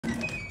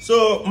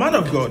So, man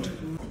of God.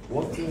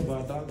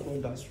 Whatever that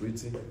God that's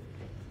written.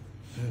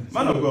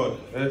 Man of God.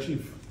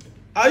 Chief.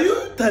 Are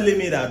you telling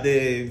me that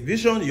the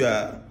vision you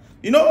are,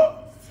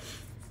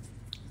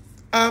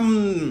 I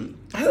don't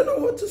know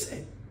what to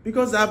say.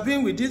 Because I've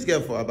been with this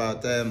girl for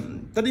about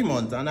 3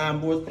 months and I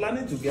was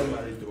planning to get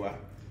married to her.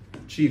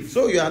 Chief.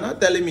 So you are not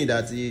telling me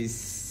that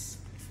he's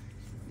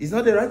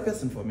not the right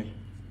person for me.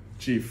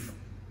 Chief.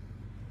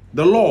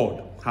 The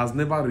Lord has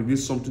never revealed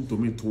something to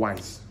me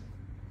twice.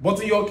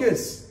 But in your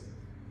case,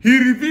 He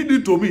revealed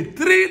it to me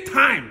 3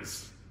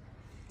 times.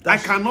 I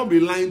cannot be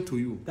lying to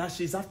you. That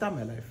she's after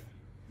my life.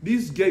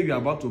 This girl you're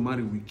about to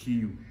marry will kill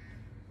you.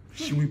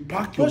 She will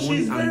pack your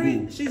money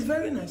and go. She's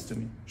very nice to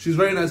me. She's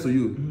very nice to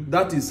you. Mm-hmm.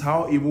 That is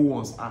how evil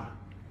ones are.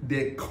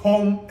 They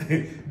come,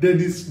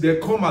 they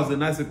come as the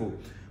nice people.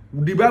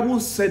 The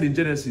Bible said in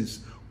Genesis,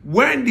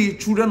 when the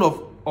children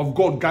of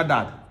God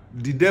gathered,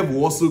 the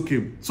devil also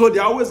came. So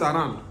they're always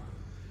around.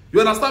 You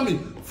understand me?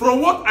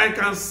 From what I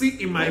can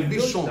see in my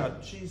vision.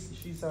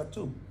 She's at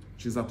home.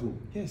 She's at home.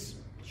 Yes.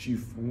 Chief,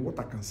 from what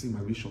I can see in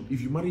my vision,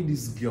 if you marry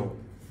this girl,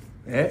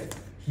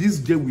 this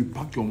girl will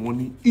pack your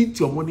money, eat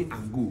your money,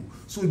 and go.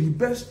 So the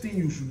best thing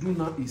you should do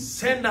now is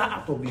send her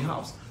out of the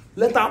house.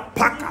 Let her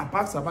pack her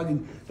bags and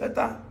baggage. Let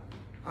her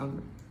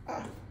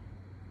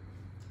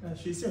and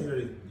she's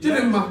here.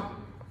 Chidinma.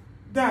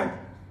 Dad.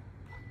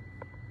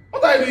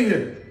 What are you doing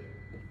here?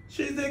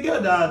 She's the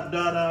girl that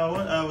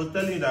I was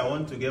telling you that I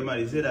want to get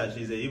married. Say that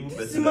she's an evil person.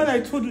 This is the man I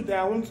told you that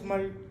I want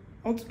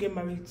to get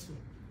married to.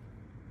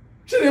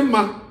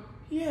 Chidinma.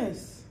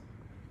 Yes.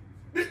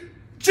 The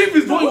Chief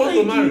is the one you want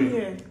to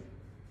marry.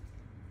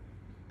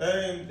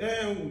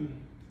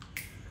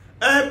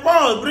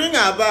 Paul, bring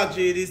her back.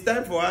 It is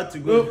time for her to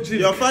go. No, Chief,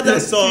 your father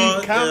saw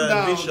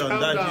the vision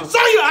that you. So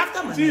you are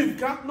after my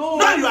Chief, life. no,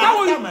 you are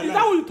after my life. Is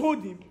that what you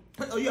told him?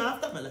 Oh, you are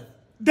after my life.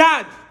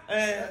 Dad.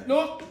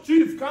 No,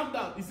 Chief, calm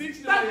down. You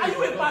see, Dad, are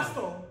you a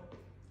pastor?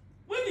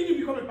 When did you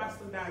become a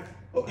pastor, Dad?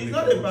 Oh, he's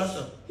not a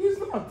pastor. He's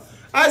not.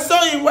 I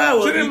saw him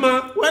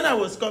when I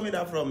was coming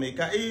out from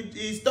Mecca.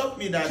 He stopped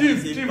me that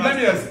Chief, he's a Chief,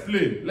 pastor. let me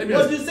explain.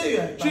 What do you say you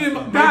are a Chief,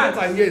 pastor? my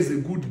daughter here is a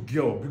good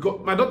girl because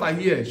my daughter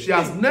here, she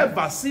has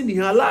never seen in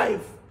her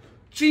life.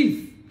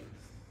 Chief,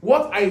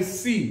 what I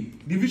see,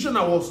 the vision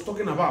I was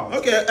talking about.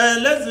 Okay,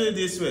 let's do it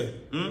this way.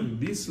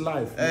 This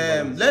life.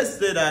 Let's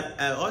say that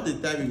all the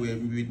time you were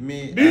with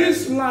me.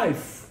 This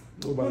life.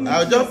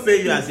 I'll just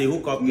pay you as a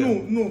hookup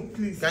girl. No,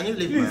 please. Can you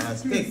leave my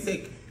house?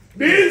 Take.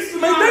 This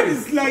My life. dad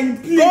is lying,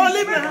 please. Go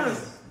leave my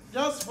house.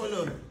 Just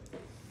follow.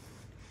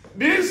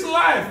 This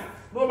life.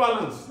 No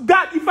balance.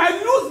 Dad, if I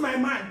lose my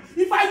mind,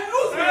 This life.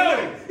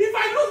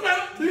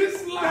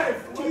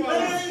 No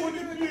balance.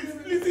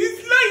 Please,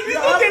 he's lying. He's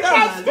not a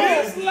pastor.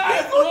 This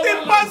life. He's not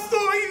a pastor.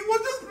 He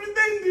was just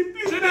pretending,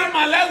 please.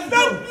 Chidinma, let's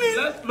Dad, go. please.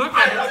 Let's knock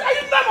Are it out.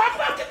 you done? I'm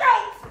knocking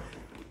out.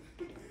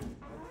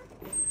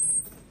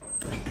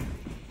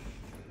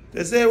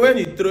 They say when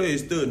you throw a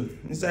stone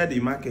inside the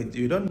market,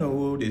 you don't know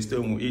who the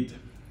stone will eat.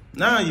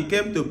 Now you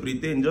came to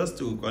pretend just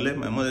to collect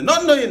my money,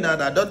 not knowing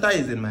that our daughter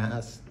is in my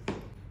house.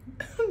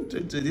 To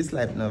this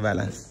life, no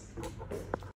balance.